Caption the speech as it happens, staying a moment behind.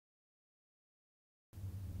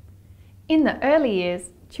In the early years,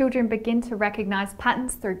 children begin to recognise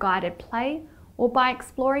patterns through guided play or by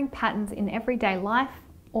exploring patterns in everyday life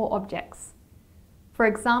or objects. For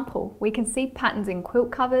example, we can see patterns in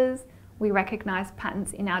quilt covers, we recognise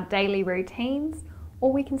patterns in our daily routines,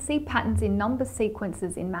 or we can see patterns in number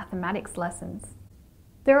sequences in mathematics lessons.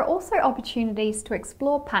 There are also opportunities to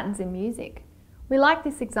explore patterns in music. We like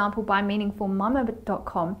this example by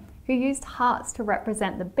meaningfulmama.com, who used hearts to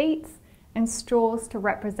represent the beats and straws to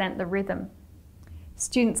represent the rhythm.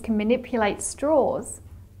 Students can manipulate straws,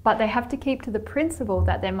 but they have to keep to the principle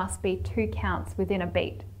that there must be 2 counts within a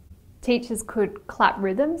beat. Teachers could clap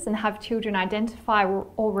rhythms and have children identify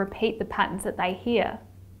or repeat the patterns that they hear.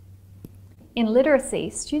 In literacy,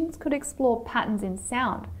 students could explore patterns in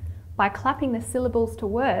sound by clapping the syllables to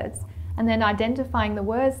words and then identifying the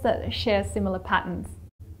words that share similar patterns.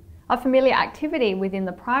 A familiar activity within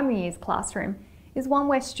the primary years classroom is one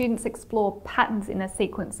where students explore patterns in a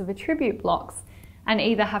sequence of attribute blocks and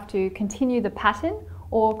either have to continue the pattern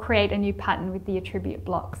or create a new pattern with the attribute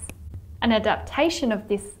blocks. An adaptation of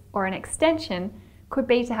this, or an extension, could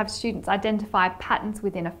be to have students identify patterns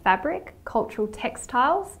within a fabric, cultural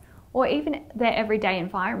textiles, or even their everyday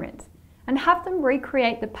environment, and have them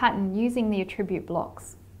recreate the pattern using the attribute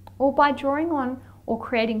blocks, or by drawing on or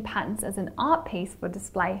creating patterns as an art piece for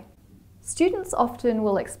display. Students often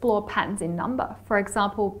will explore patterns in number, for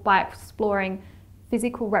example, by exploring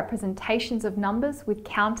physical representations of numbers with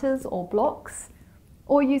counters or blocks,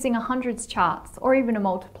 or using a hundreds charts or even a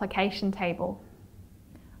multiplication table.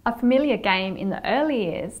 A familiar game in the early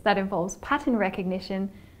years that involves pattern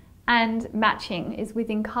recognition and matching is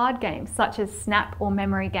within card games such as Snap or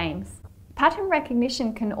memory games. Pattern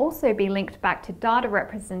recognition can also be linked back to data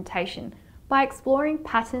representation by exploring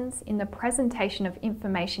patterns in the presentation of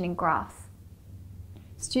information in graphs.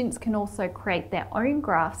 Students can also create their own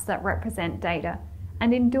graphs that represent data,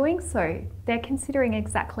 and in doing so, they're considering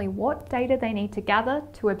exactly what data they need to gather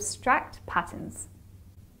to abstract patterns.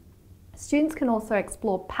 Students can also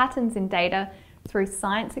explore patterns in data through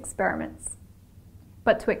science experiments.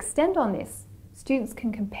 But to extend on this, students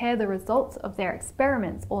can compare the results of their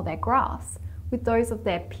experiments or their graphs with those of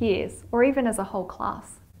their peers or even as a whole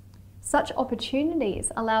class. Such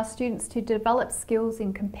opportunities allow students to develop skills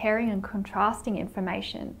in comparing and contrasting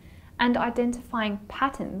information and identifying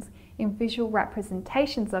patterns in visual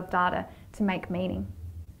representations of data to make meaning.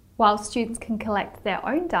 While students can collect their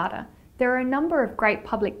own data, there are a number of great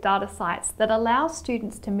public data sites that allow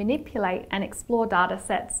students to manipulate and explore data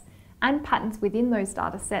sets and patterns within those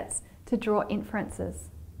data sets to draw inferences.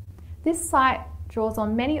 This site draws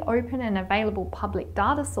on many open and available public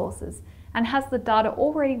data sources and has the data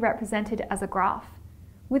already represented as a graph,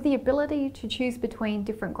 with the ability to choose between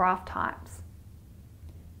different graph types.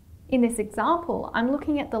 In this example, I'm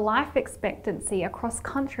looking at the life expectancy across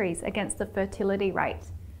countries against the fertility rate.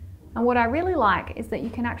 And what I really like is that you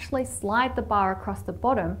can actually slide the bar across the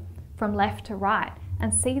bottom from left to right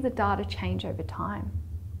and see the data change over time.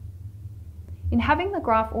 In having the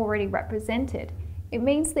graph already represented, it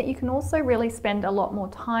means that you can also really spend a lot more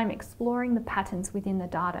time exploring the patterns within the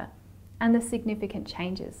data and the significant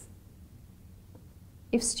changes.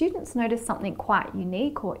 If students notice something quite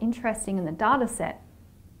unique or interesting in the data set,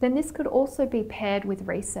 then this could also be paired with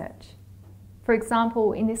research. For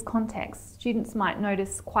example, in this context, students might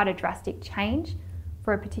notice quite a drastic change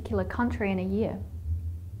for a particular country in a year.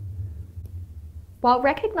 While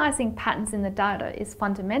recognising patterns in the data is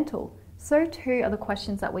fundamental, so too are the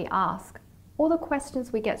questions that we ask, or the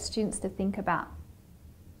questions we get students to think about.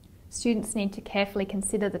 Students need to carefully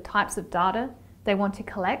consider the types of data they want to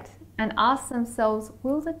collect and ask themselves,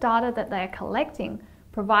 will the data that they are collecting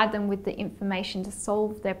provide them with the information to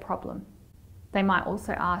solve their problem? They might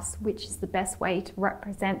also ask which is the best way to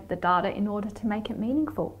represent the data in order to make it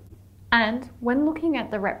meaningful. And when looking at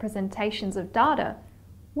the representations of data,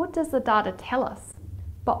 what does the data tell us?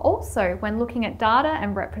 But also, when looking at data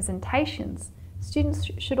and representations, students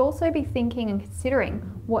should also be thinking and considering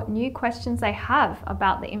what new questions they have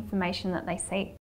about the information that they see.